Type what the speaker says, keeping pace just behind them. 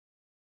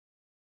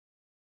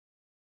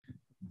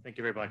Thank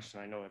you very much.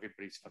 And I know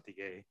everybody's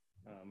fatigué,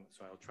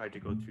 so I'll try to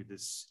go through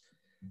this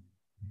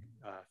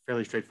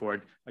fairly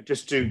straightforward.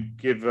 Just to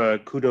give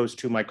kudos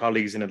to my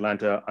colleagues in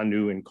Atlanta,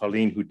 Anu and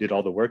Colleen, who did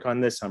all the work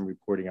on this. I'm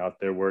reporting out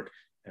their work,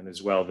 and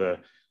as well the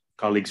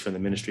colleagues from the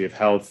Ministry of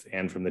Health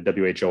and from the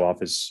WHO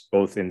office,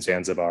 both in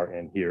Zanzibar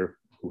and here,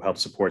 who helped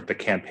support the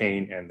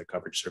campaign and the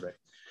coverage survey.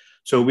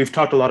 So we've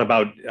talked a lot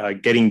about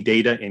getting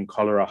data in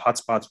cholera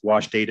hotspots,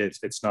 WASH data,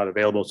 it's not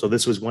available. So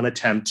this was one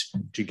attempt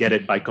to get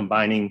it by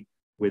combining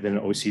with an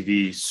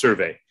OCV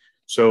survey.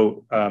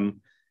 So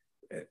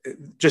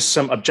just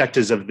some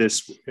objectives of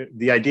this.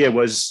 The idea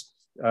was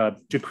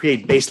to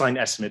create baseline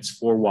estimates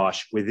for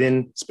WASH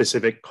within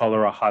specific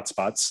cholera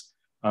hotspots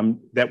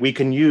that we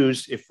can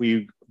use if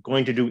we're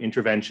going to do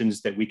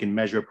interventions that we can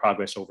measure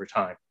progress over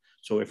time.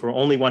 So if we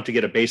only want to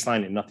get a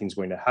baseline and nothing's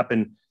going to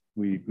happen,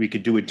 we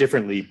could do it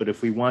differently. But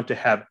if we want to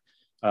have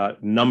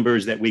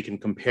numbers that we can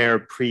compare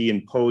pre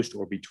and post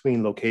or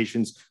between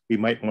locations, we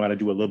might want to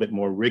do a little bit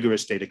more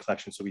rigorous data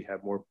collection so we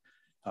have more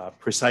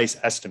precise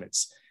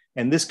estimates.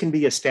 And this can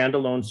be a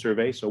standalone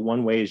survey. So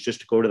one way is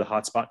just to go to the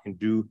hotspot and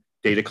do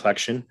data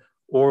collection,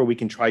 or we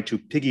can try to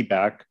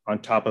piggyback on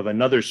top of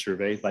another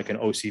survey, like an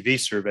OCV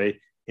survey,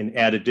 and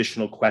add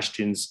additional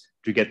questions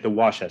to get the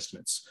WASH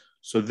estimates.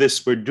 So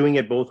we're doing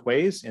it both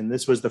ways. And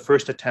this was the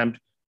first attempt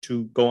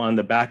to go on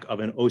the back of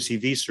an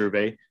OCV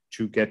survey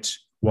to get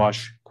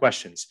WASH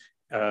questions,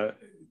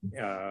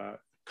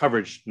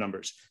 coverage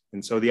numbers.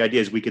 And so the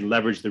idea is we can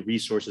leverage the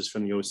resources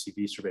from the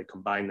OCV survey,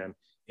 combine them,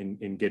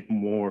 and get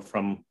more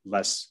from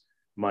less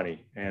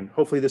money. And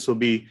hopefully this will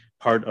be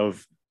part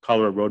of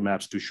cholera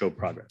roadmaps to show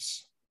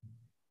progress.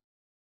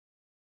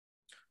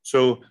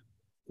 So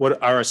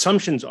what our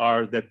assumptions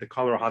are that the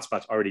cholera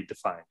hotspot's already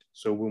defined.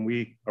 So when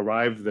we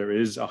arrive, there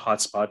is a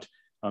hotspot.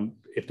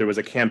 If there was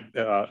an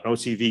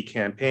OCV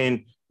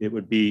campaign, it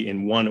would be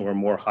in one or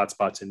more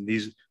hotspots. And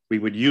we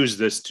would use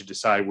this to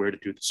decide where to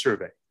do the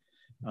survey.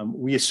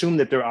 We assume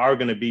that there are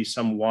going to be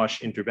some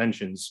WASH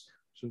interventions,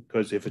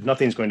 because if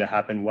nothing's going to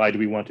happen, why do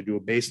we want to do a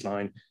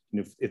baseline?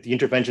 And if the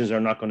interventions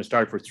are not going to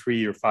start for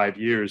 3 or 5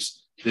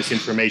 years, this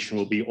information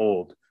will be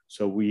old.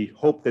 So we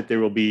hope that there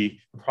will be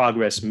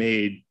progress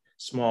made,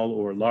 small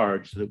or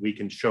large, so that we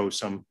can show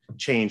some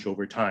change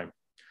over time.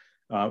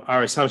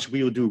 Our assumption,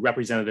 we will do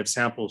representative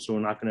samples, so we're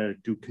not going to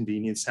do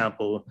convenience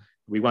sample.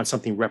 We want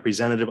something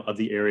representative of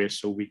the area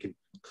so we can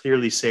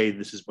clearly say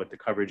this is what the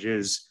coverage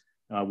is.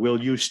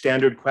 We'll use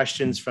standard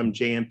questions from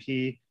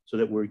JMP so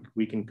that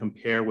we can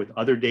compare with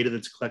other data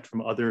that's collected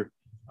from other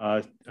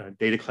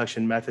data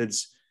collection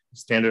methods,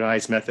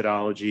 standardized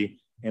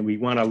methodology, and we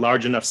want a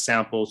large enough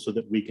sample so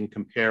that we can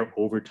compare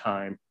over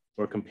time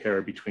or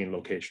compare between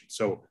locations.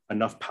 So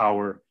enough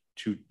power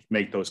to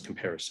make those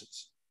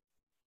comparisons.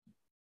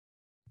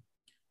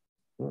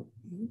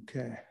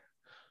 Okay.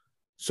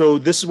 So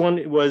this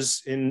one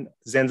was in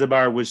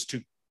Zanzibar, was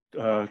to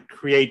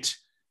create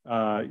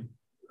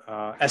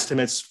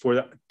estimates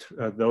for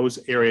those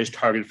areas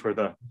targeted for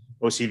the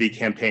OCV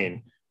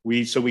campaign.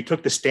 So we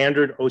took the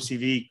standard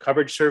OCV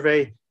coverage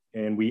survey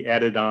and we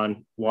added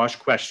on WASH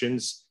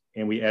questions,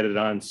 and we added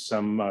on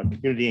some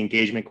community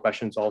engagement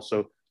questions.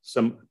 Also,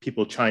 some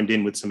people chimed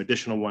in with some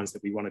additional ones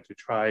that we wanted to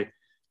try.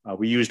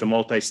 We used a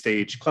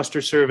multi-stage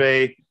cluster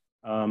survey,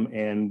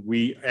 and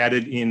we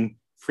added in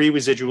free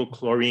residual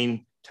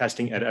chlorine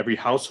testing at every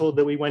household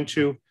that we went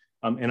to.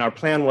 And our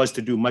plan was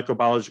to do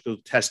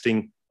microbiological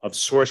testing of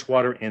source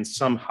water and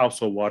some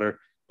household water,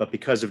 but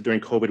because of during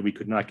COVID, we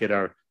could not get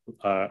our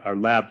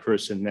lab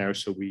person there,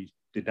 so we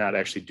did not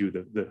actually do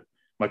the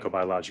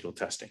microbiological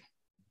testing.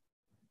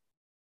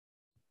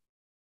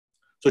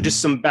 So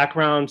just some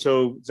background.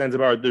 So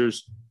Zanzibar,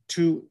 there's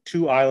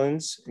two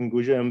islands,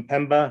 Unguja and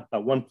Pemba,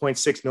 about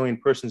 1.6 million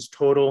persons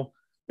total.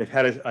 They've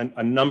had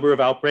a number of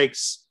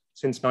outbreaks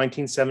since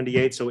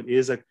 1978, so it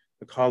is a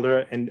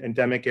cholera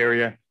endemic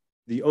area.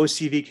 The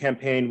OCV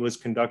campaign was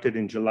conducted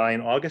in July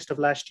and August of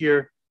last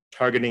year,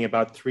 targeting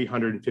about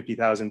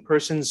 350,000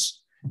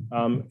 persons.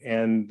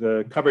 And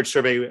the coverage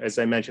survey, as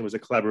I mentioned, was a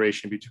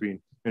collaboration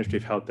between Ministry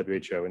of Health,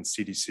 WHO, and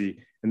CDC.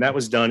 And that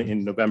was done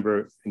in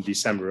November and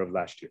December of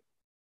last year.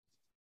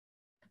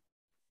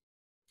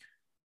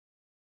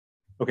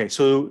 Okay,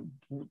 so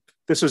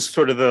this was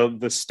sort of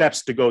the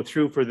steps to go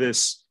through for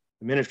this.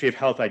 The Ministry of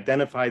Health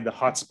identified the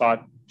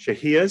hotspot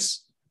shahiyas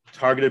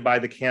targeted by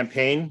the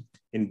campaign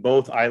in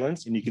both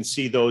islands. And you can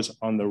see those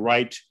on the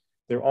right.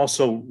 They're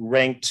also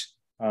ranked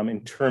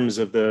in terms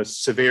of the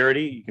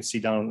severity. You can see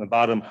down on the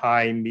bottom,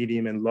 high,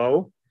 medium, and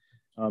low.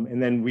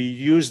 And then we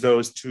use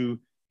those to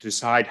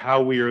decide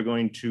how we are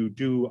going to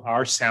do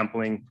our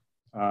sampling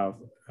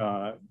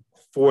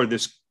for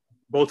this,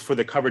 both for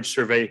the coverage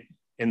survey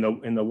and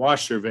the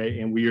WASH survey.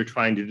 And we are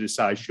trying to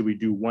decide, should we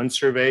do one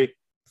survey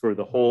for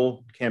the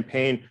whole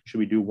campaign? Should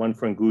we do one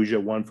for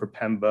Unguja, one for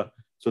Pemba?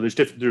 So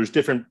there's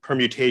different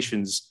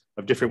permutations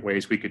of different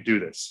ways we could do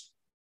this.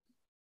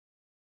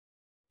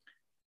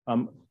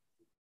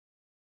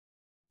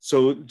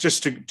 So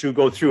just to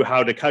go through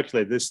how to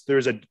calculate this,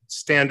 there's a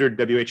standard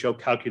WHO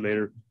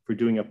calculator for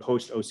doing a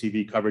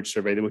post-OCV coverage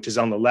survey, which is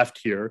on the left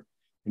here.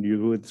 and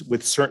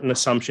with certain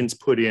assumptions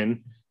put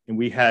in. And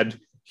we had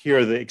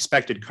here the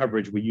expected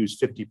coverage, we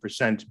used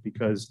 50%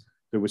 because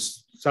there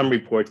was some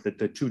reports that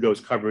the 2-dose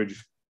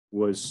coverage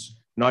was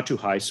not too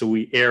high. So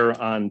we err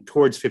on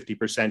towards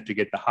 50% to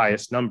get the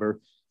highest number.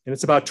 And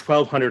it's about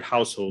 1,200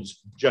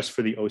 households just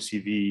for the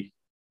OCV,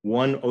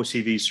 one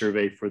OCV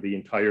survey for the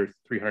entire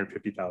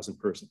 350,000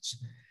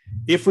 persons.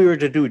 If we were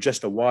to do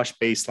just a WASH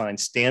baseline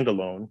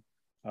standalone,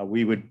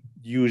 we would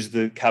use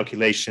the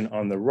calculation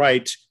on the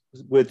right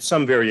with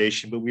some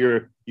variation, but we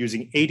were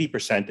using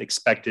 80%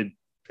 expected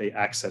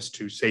access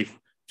to safe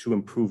to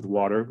improved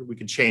water. We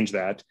could change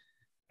that.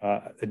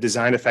 A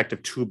design effect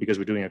of 2 because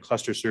we're doing a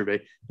cluster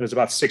survey. There's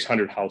about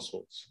 600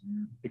 households.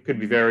 It could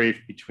be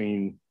varied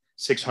between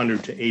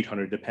 600 to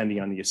 800 depending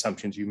on the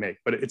assumptions you make,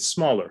 but it's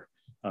smaller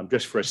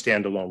just for a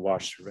standalone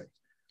WASH survey.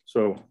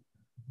 So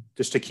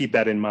just to keep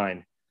that in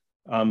mind.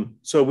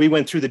 So we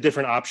went through the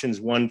different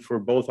options, one for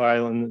both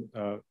islands,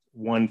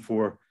 one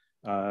for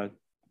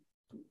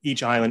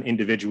each island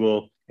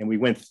individual, and we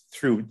went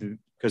through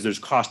because there's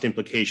cost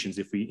implications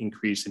if we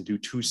increase and do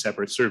 2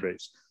 separate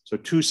surveys. So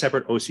 2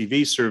 separate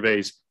OCV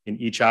surveys in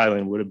each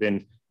island would have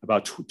been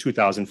about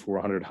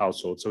 2,400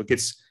 households. So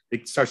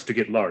it starts to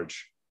get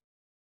large.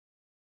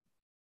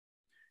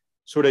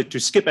 Sort of to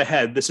skip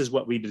ahead, this is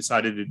what we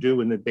decided to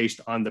do, and then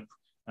based on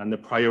the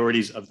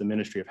priorities of the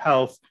Ministry of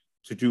Health,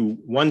 to do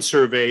 1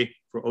 survey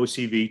for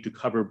OCV to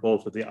cover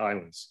both of the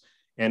islands.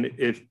 And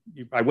if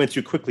I went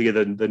through quickly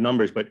the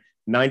numbers, but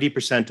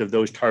 90% of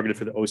those targeted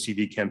for the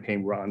OCV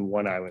campaign were on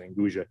one island in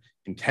Guja,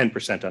 and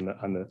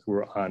 10%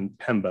 were on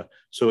Pemba.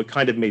 So it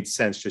kind of made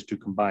sense just to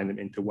combine them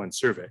into 1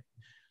 survey.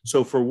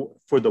 So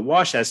for the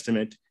WASH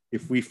estimate,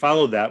 if we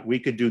follow that, we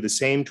could do the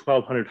same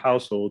 1,200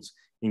 households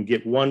and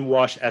get 1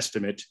 WASH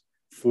estimate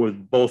for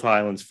both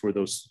islands for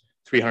those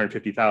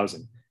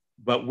 350,000.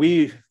 But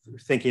we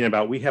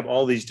have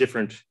all these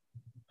different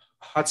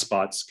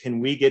hotspots. Can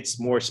we get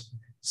more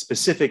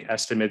specific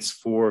estimates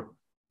for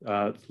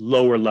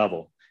lower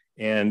level?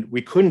 And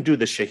we couldn't do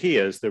the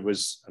shahiyas. There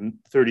was a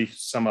 30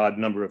 some odd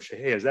number of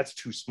shahiyas. That's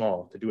too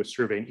small. To do a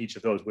survey in each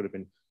of those would have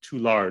been too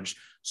large.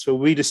 So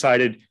we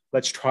decided,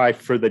 let's try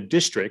for the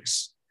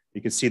districts.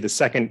 You can see the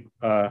second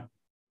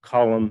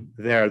column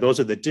there. Those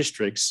are the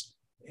districts.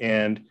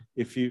 And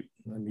if you,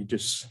 let me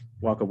just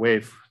walk away.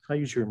 Can I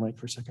use your mic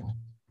for a second?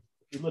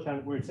 If you look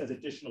on where it says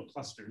additional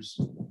clusters,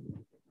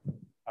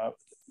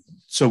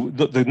 so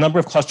the number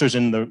of clusters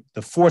in the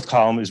 4th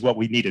column is what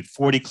we needed,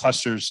 40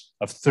 clusters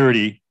of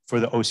 30 for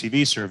the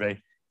OCV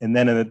survey. And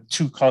then in the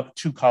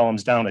two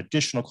columns down,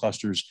 additional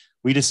clusters,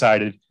 we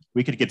decided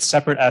we could get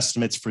separate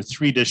estimates for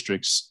 3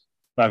 districts,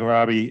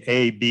 Magharabi,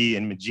 A, B,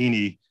 and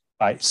Majini,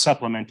 by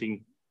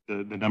supplementing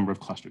the number of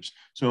clusters.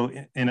 So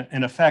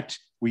in effect,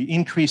 we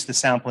increased the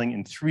sampling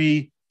in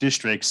 3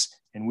 districts,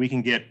 and we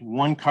can get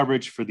 1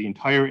 coverage for the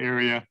entire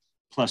area,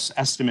 plus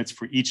estimates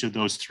for each of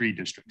those 3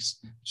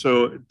 districts.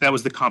 So that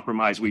was the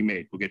compromise we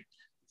made. We'll get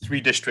 3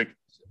 district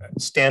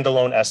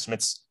standalone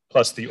estimates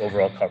plus the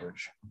overall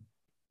coverage.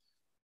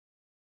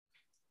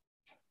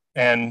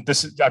 And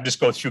this is, I'll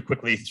just go through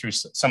quickly through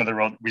some of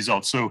the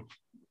results. So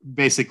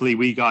basically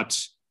we got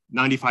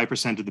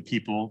 95% of the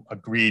people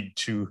agreed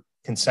to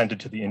consented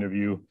to the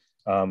interview.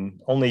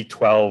 Only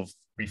 12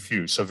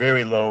 refused, so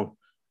very low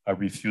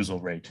refusal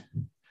rate.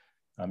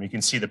 You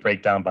can see the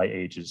breakdown by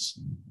ages.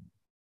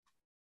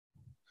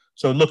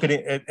 So look at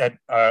it,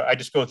 I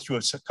just go through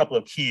a couple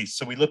of keys.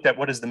 So we looked at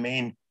what is the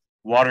main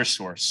water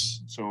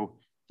source. So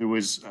there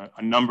was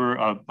a number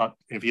of,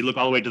 if you look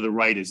all the way to the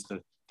right is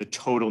the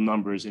total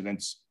numbers, and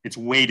it's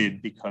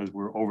weighted because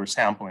we're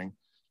oversampling.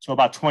 So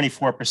about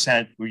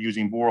 24% were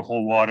using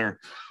borehole water.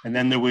 And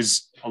then there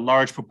was a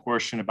large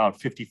proportion,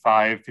 about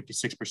 55,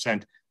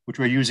 56%, which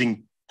were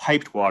using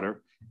piped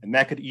water. And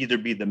that could either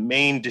be the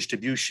main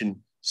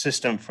distribution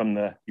system from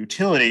the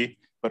utility,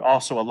 but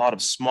also a lot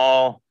of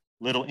small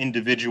little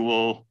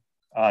individual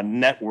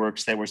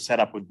networks that were set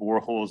up with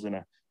boreholes in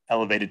an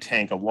elevated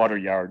tank, a water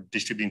yard,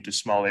 distributing to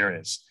small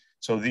areas.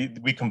 So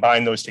we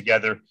combined those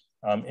together.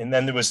 And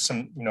then there was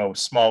some,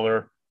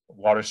 smaller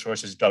water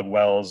sources, dug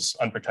wells,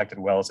 unprotected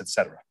wells, et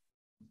cetera.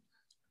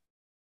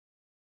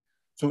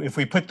 So if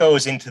we put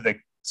those into the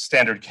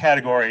standard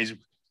categories,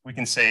 we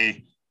can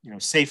say,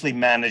 safely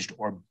managed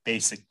or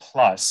basic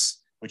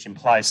plus, which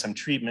implies some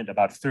treatment,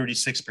 about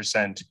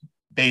 36%,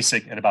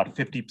 basic at about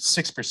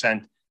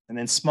 56%, and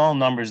then small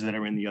numbers that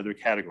are in the other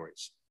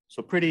categories.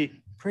 So pretty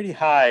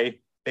high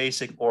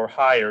basic or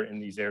higher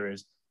in these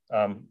areas.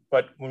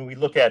 But when we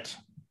look at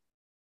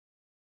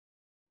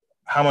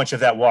how much of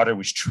that water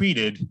was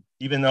treated,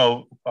 even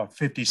though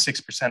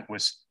 56%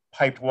 was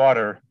piped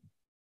water,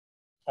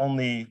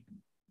 only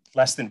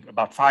less than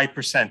about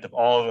 5% of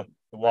all of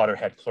the water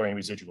had chlorine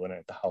residual in it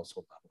at the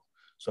household level.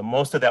 So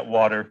most of that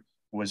water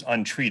was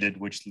untreated,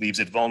 which leaves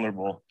it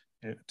vulnerable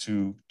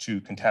to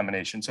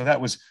contamination. So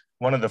that was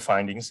one of the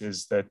findings,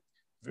 is that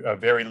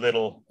very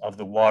little of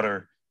the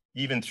water,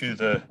 even through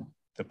the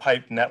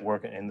pipe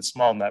network and the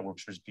small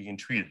networks, was being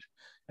treated.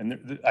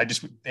 And I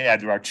just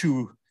add, there are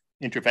 2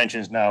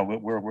 interventions now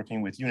that we're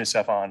working with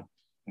UNICEF on.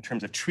 in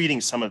terms of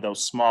treating some of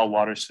those small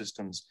water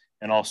systems,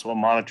 and also a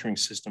monitoring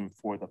system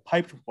for the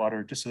piped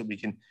water, just so that we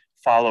can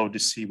follow to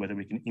see whether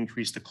we can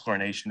increase the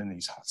chlorination in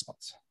these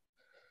hotspots.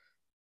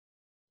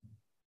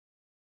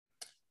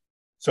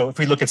 So if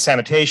we look at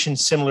sanitation,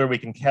 similar, we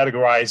can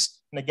categorize,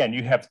 and again,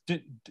 you have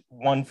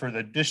one for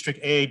the District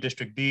A,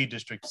 District B,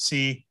 District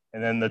C,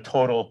 and then the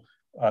total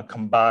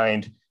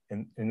combined,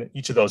 and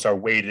each of those are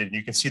weighted. And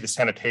you can see the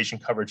sanitation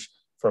coverage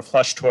for a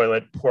flush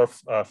toilet, poor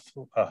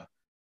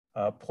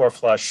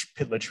flush,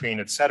 pit latrine,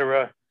 et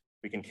cetera.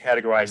 We can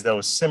categorize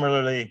those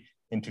similarly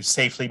into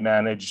safely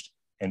managed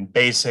and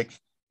basic,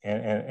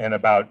 and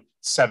about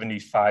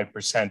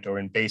 75% or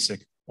in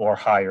basic or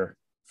higher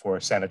for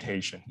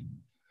sanitation.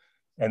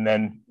 And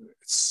then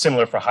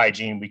similar for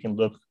hygiene, we can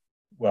look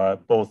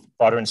both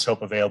water and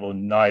soap available,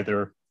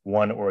 neither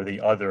one or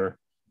the other.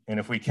 And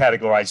if we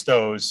categorize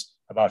those,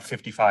 about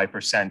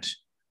 55%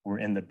 were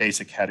in the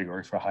basic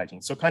category for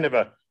hygiene. So kind of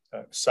a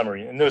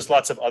summary. And there's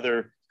lots of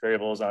other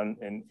variables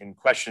in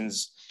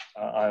questions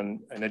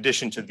in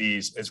addition to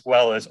these, as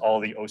well as all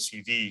the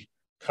OCV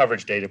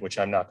coverage data, which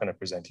I'm not going to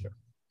present here.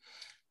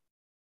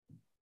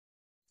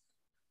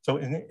 So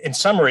in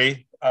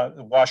summary,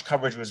 the WASH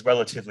coverage was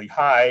relatively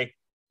high.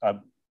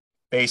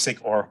 Basic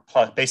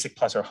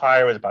plus or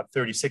higher was about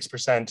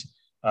 36%,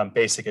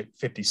 basic at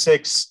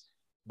 56%,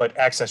 but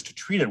access to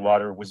treated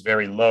water was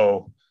very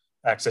low.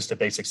 Access to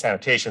basic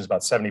sanitation was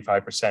about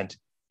 75%,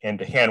 and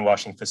to hand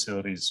washing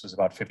facilities was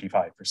about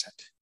 55%.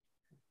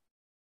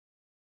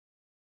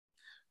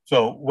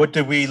 So what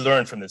did we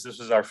learn from this? This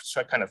was our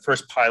kind of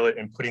first pilot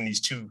in putting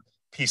these two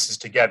pieces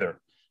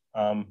together.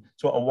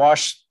 So a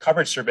WASH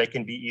coverage survey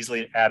can be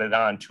easily added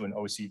on to an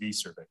OCV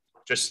survey.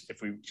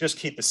 If we just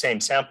keep the same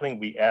sampling,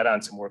 we add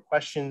on some more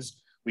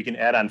questions. We can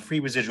add on free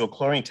residual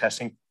chlorine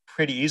testing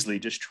pretty easily,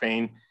 just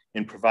train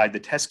and provide the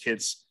test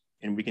kits,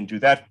 and we can do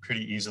that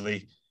pretty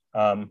easily.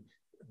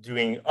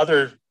 Doing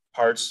other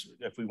parts,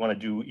 if we want to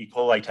do E.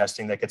 coli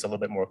testing, that gets a little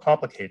bit more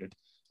complicated.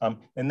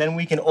 And then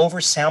we can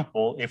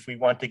oversample if we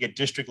want to get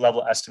district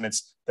level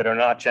estimates that are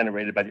not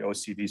generated by the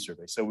OCV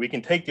survey. So we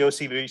can take the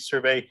OCV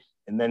survey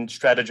and then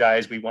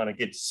strategize. We want to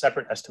get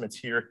separate estimates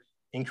here,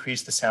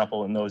 increase the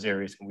sample in those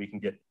areas, and we can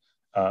get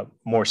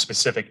more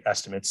specific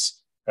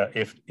estimates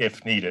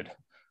if needed.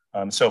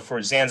 So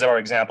for Zanzibar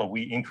example,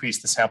 we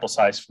increased the sample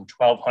size from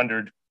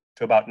 1,200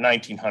 to about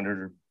 1,900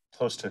 or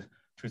close to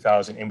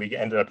 2,000, and we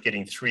ended up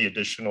getting 3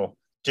 additional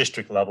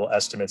district level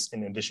estimates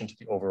in addition to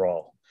the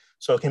overall.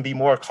 So it can be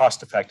more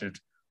cost effective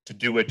to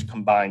do it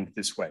combined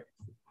this way.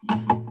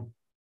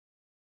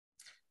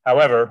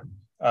 However,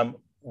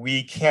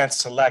 we can't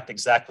select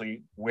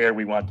exactly where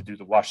we want to do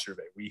the WASH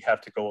survey. We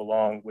have to go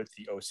along with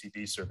the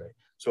OCV survey.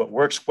 So it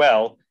works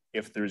well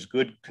if there's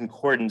good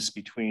concordance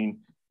between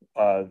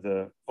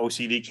the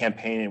OCV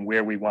campaign and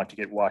where we want to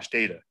get WASH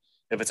data.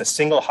 If it's a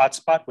single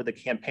hotspot with a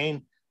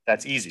campaign,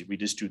 that's easy. We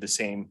just do the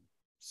same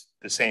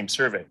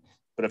survey.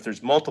 But if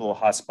there's multiple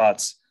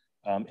hotspots,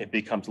 it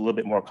becomes a little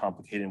bit more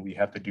complicated, and we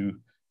have to do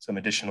some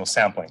additional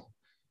sampling.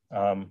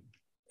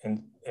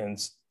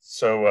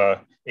 So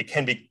it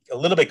can be a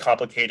little bit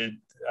complicated.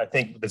 I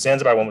think the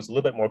Zanzibar one was a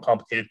little bit more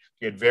complicated.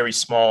 We had very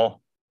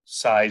small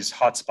size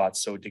hotspots.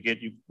 So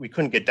we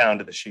couldn't get down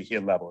to the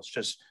Shahir level. It's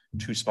just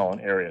too small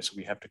an area. So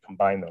we have to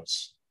combine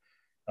those.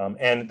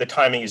 And the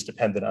timing is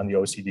dependent on the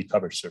OCV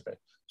coverage survey.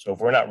 So if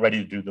we're not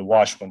ready to do the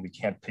WASH one, we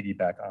can't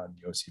piggyback on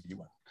the OCV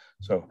one.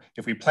 So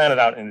if we plan it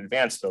out in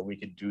advance, though, we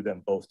could do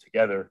them both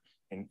together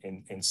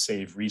and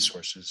save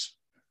resources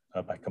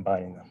by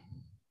combining them.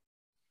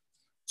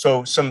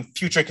 So some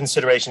future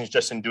considerations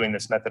just in doing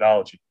this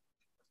methodology.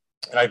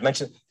 And I've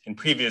mentioned in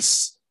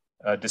previous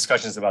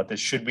discussions about this,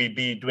 should we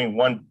be doing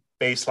one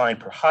baseline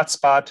per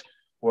hotspot,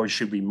 or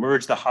should we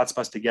merge the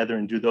hotspots together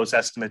and do those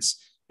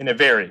estimates? And it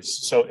varies.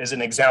 So as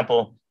an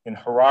example, in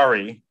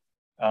Harare,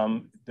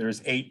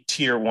 there's 8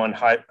 tier 1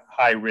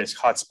 high risk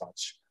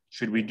hotspots.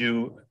 Should we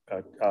do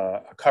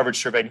a coverage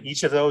survey in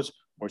each of those,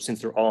 or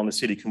since they're all in the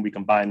city, can we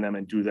combine them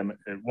and do them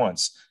at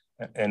once?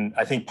 And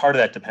I think part of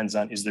that depends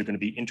on, is there going to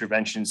be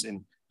interventions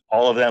in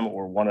all of them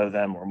or one of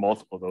them or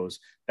multiple of those?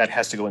 That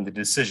has to go into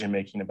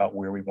decision-making about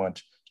where we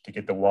want to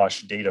get the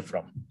WASH data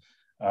from.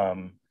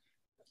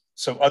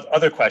 So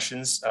other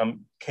questions,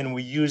 can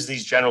we use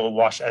these general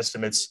WASH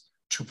estimates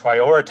to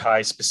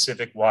prioritize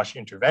specific WASH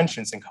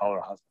interventions in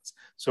cholera hotspots?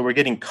 So we're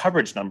getting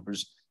coverage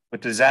numbers,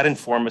 but does that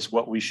inform us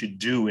what we should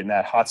do in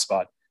that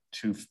hotspot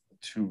to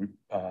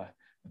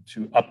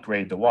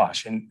upgrade the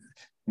WASH? And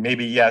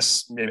maybe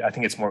yes, maybe I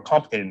think it's more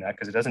complicated than that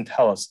because it doesn't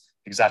tell us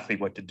exactly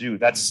what to do.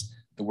 That's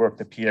the work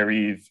that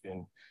Pierre-Yves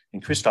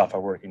and Christophe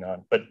are working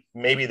on, but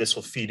maybe this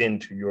will feed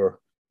into your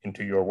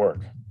work.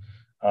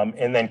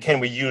 And then can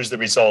we use the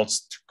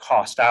results to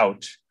cost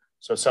out?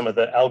 So some of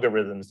the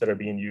algorithms that are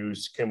being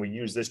used, can we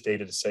use this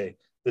data to say,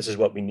 this is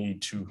what we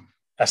need to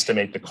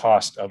estimate the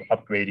cost of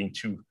upgrading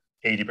to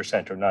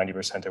 80% or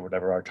 90% or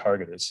whatever our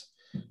target is.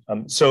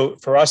 So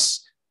for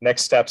us,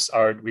 next steps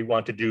are we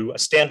want to do a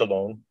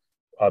standalone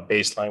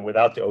baseline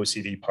without the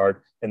OCV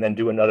part, and then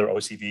do another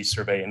OCV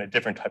survey in a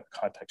different type of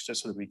context,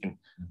 just so that we can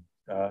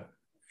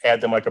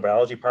add the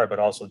microbiology part, but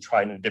also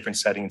try in a different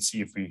setting and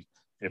see if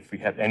we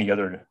have any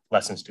other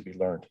lessons to be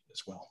learned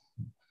as well.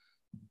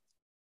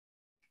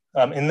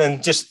 And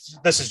then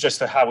this is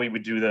just how we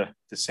would do the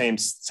same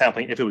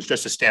sampling if it was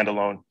just a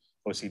standalone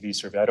OCV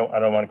survey. I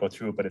don't want to go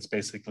through it, but it's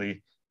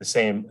basically the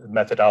same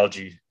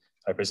methodology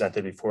I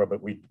presented before, but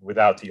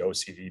without the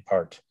OCV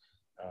part.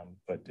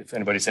 But if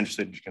anybody's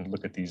interested, you can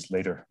look at these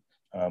later.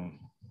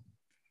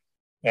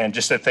 And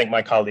just to thank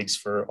my colleagues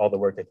for all the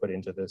work they put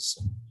into this.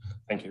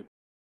 Thank you.